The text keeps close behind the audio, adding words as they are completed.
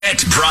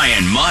Get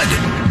Brian Mudd.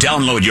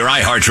 Download your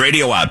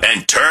iHeartRadio app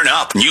and turn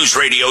up News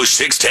Radio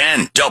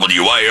 610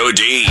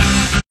 WIOD.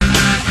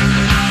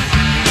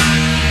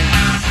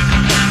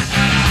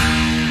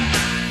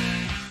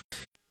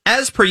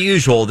 As per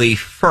usual, the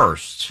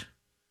first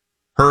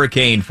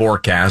hurricane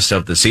forecast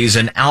of the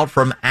season out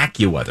from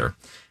AccuWeather.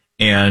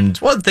 And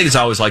one of the things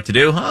I always like to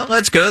do,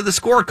 let's go to the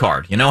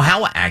scorecard. You know,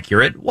 how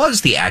accurate was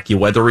the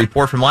AccuWeather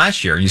report from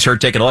last year? You start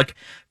taking a look.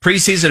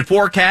 Preseason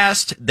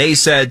forecast, they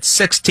said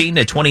 16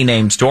 to 20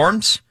 named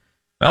storms.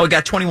 Well, we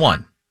got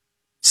 21.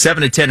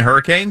 7 to 10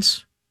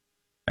 hurricanes.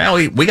 Well,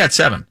 we got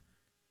 7.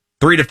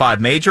 3 to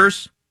 5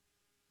 majors.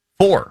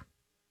 4.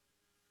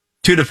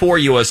 2 to 4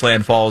 U.S.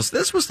 landfalls.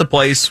 This was the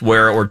place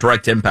where, or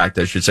direct impact,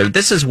 I should say.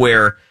 This is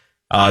where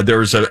there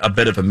was a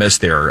bit of a miss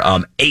there.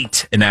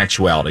 8 in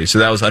actuality, so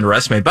that was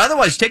underestimated. But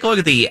otherwise, take a look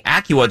at the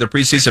AccuWeather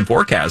preseason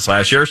forecast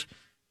last year's.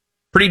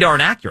 Pretty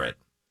darn accurate.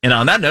 And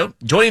on that note,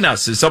 joining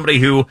us is somebody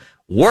who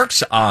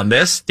works on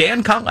this,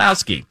 Dan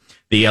Kottlowski,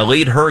 the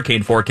lead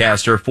hurricane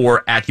forecaster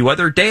for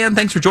AccuWeather. Dan,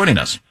 thanks for joining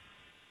us.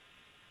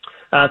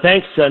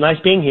 Thanks. Nice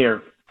being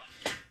here.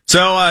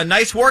 So,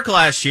 nice work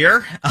last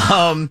year.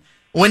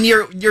 When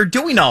you're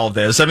doing all of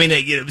this, I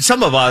mean,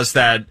 some of us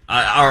that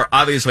are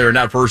obviously are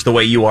not versed the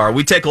way you are,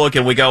 we take a look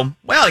and we go,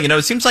 well,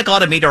 it seems like a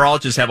lot of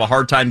meteorologists have a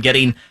hard time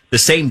getting the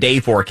same day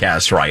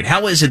forecast right.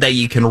 How is it that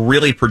you can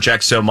really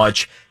project so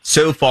much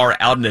so far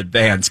out in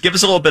advance? Give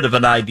us a little bit of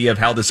an idea of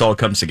how this all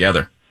comes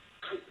together.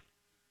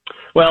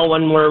 Well,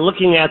 when we're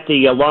looking at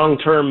the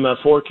long-term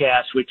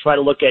forecast, we try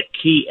to look at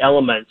key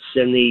elements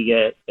in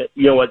the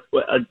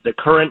the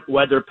current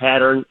weather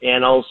pattern,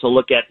 and also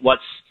look at what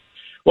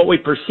we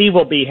perceive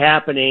will be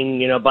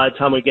happening, by the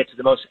time we get to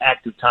the most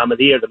active time of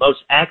the year. The most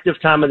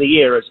active time of the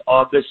year is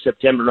August,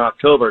 September, and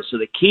October. So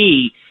the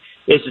key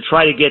is to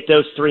try to get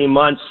those 3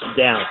 months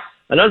down.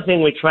 Another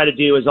thing we try to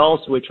do is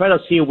also we try to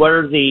see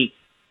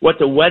what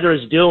the weather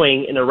is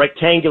doing in a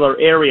rectangular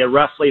area,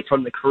 roughly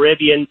from the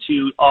Caribbean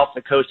to off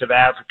the coast of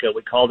Africa.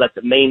 We call that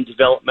the main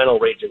developmental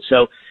region.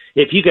 So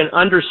if you can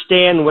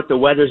understand what the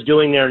weather's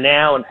doing there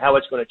now and how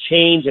it's going to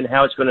change and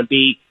how it's going to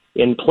be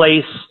in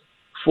place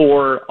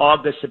for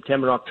August,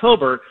 September,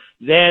 October,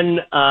 then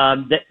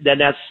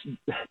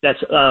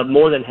that's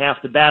more than half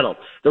the battle.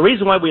 The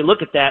reason why we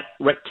look at that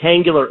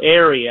rectangular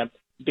area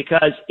is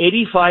because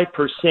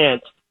 85%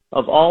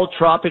 of all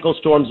tropical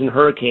storms and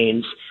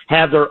hurricanes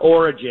have their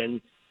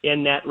origin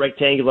in that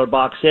rectangular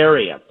box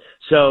area.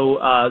 So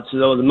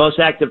the most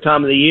active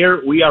time of the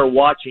year, we are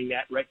watching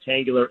that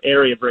rectangular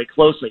area very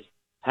closely.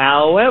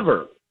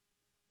 However,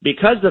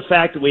 because of the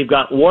fact that we've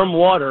got warm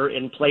water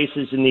in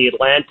places in the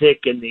Atlantic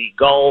and the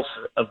Gulf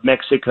of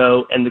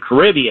Mexico and the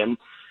Caribbean,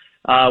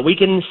 we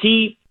can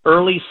see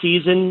early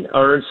season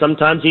or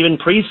sometimes even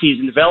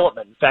preseason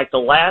development. In fact, the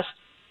last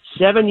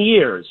 7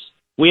 years,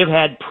 we have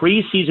had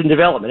preseason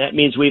development. That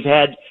means we've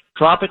had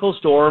tropical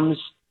storms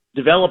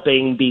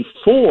developing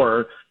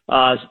before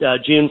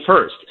June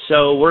 1st.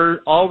 So we're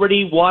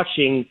already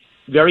watching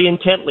very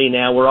intently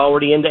now. We're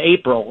already into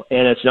April,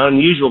 and it's not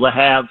unusual to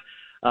have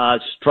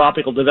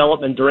tropical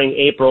development during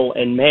April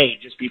and May,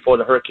 just before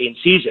the hurricane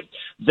season.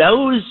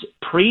 Those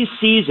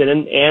preseason,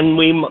 and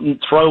we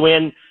throw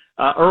in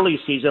early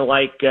season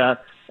like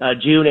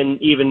June and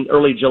even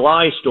early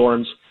July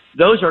storms,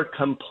 those are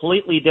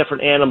completely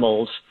different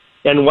animals.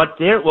 And what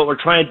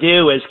we're trying to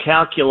do is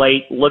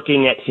calculate,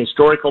 looking at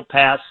historical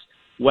past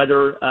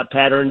weather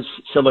patterns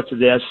similar to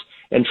this,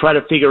 and try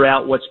to figure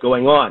out what's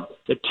going on.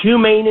 The two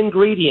main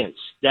ingredients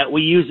that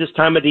we use this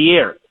time of the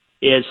year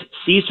is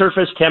sea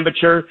surface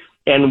temperature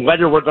and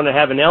whether we're going to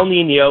have an El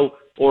Nino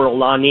or a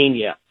La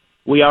Nina.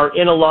 We are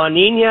in a La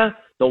Nina.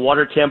 The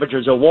water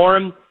temperatures are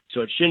warm,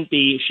 so it should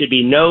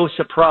be no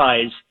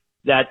surprise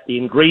that the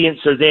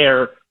ingredients are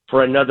there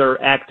for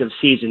another active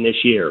season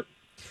this year.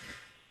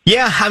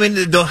 Yeah, I mean,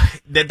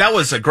 that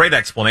was a great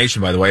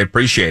explanation, by the way. I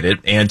appreciate it.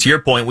 And to your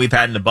point, we've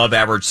had an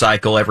above-average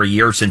cycle every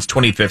year since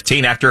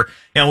 2015 after,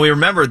 we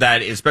remember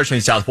that, especially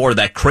in South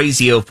Florida, that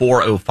crazy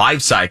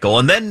 04-05 cycle.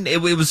 And then it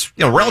was,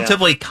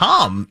 relatively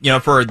calm,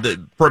 for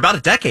about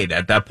a decade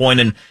at that point.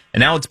 And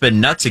now it's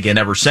been nuts again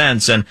ever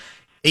since. And,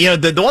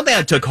 the one thing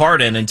I took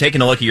heart in and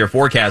taking a look at your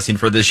forecasting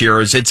for this year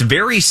is it's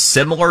very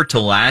similar to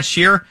last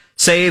year,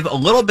 save a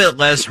little bit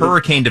less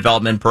hurricane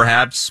development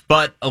perhaps,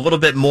 but a little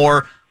bit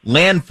more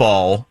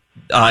landfall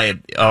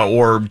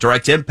or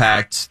direct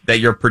impact that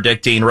you're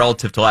predicting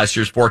relative to last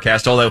year's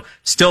forecast, although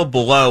still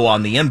below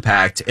on the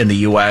impact in the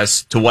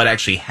U.S. to what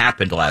actually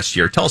happened last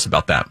year. Tell us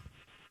about that.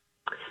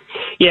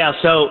 Yeah,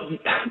 so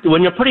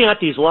when you're putting out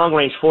these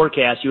long-range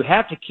forecasts, you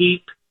have to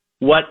keep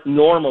what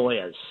normal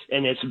is,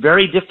 and it's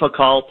very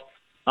difficult.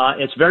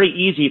 It's very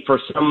easy for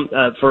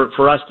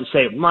us to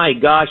say, my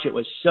gosh, it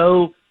was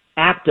so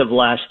active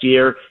last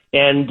year,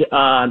 and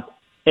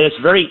it's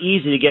very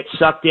easy to get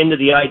sucked into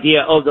the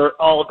idea, they're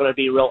all going to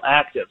be real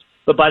active.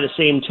 But by the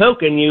same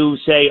token, you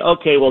say,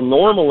 okay, well,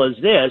 normal is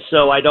this,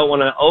 so I don't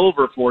want to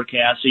over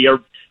forecast. So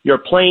you're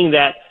playing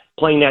that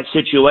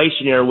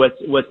situation here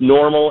with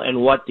normal and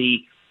what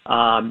the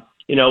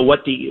what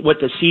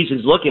the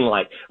season's looking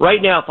like.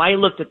 Right now, if I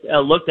looked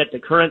at the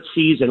current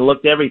season,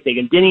 looked at everything,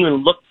 and didn't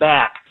even look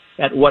back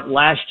at what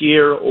last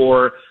year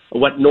or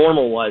what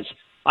normal was,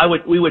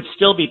 we would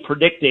still be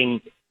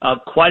predicting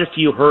quite a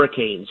few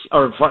hurricanes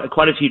or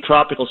quite a few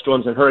tropical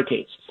storms and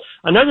hurricanes.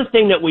 Another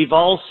thing that we've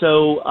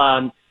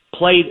also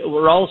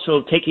we're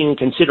also taking in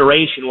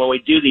consideration when we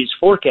do these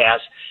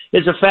forecasts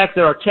is the fact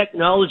that our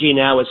technology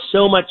now is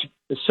so much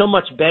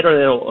better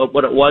than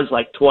what it was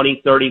like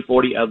 20, 30,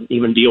 40,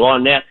 even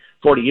beyond that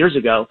 40 years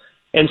ago.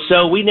 And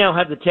so we now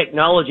have the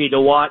technology to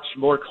watch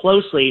more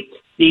closely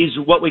these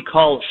what we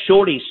call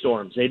shorty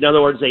storms. In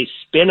other words, they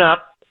spin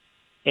up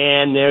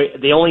and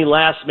they only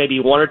last maybe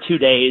 1 or 2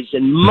 days,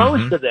 and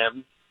most of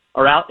them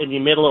are out in the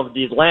middle of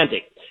the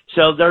Atlantic.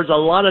 So there's a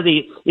lot of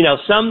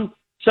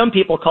some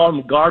people call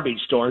them garbage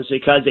storms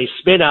because they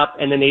spin up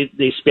and then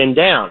they spin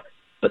down.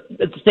 But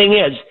the thing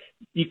is,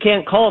 you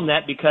can't call them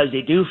that because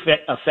they do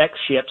affect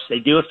ships. They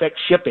do affect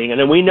shipping. And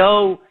then we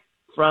know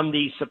from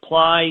the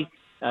supply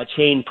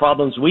chain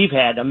problems we've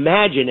had,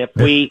 imagine if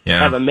we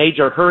have a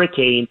major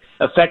hurricane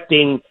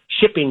affecting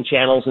shipping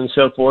channels and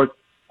so forth.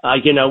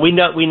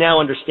 We now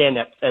understand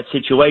that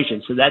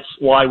situation. So that's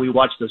why we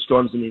watch those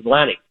storms in the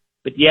Atlantic.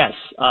 But yes,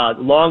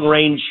 long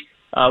range,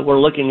 we're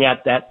looking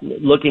at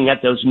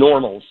those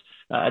normals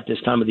at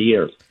this time of the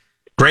year.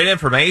 Great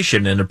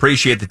information, and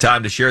appreciate the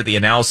time to share the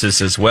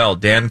analysis as well.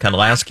 Dan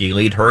Kottlowski,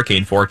 lead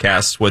hurricane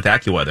forecasts with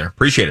AccuWeather.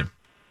 Appreciate it.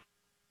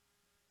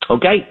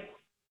 Okay.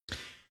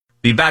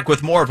 Be back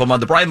with more of them on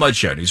the Brian Mudd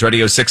Show, News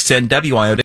Radio 610 WIOD.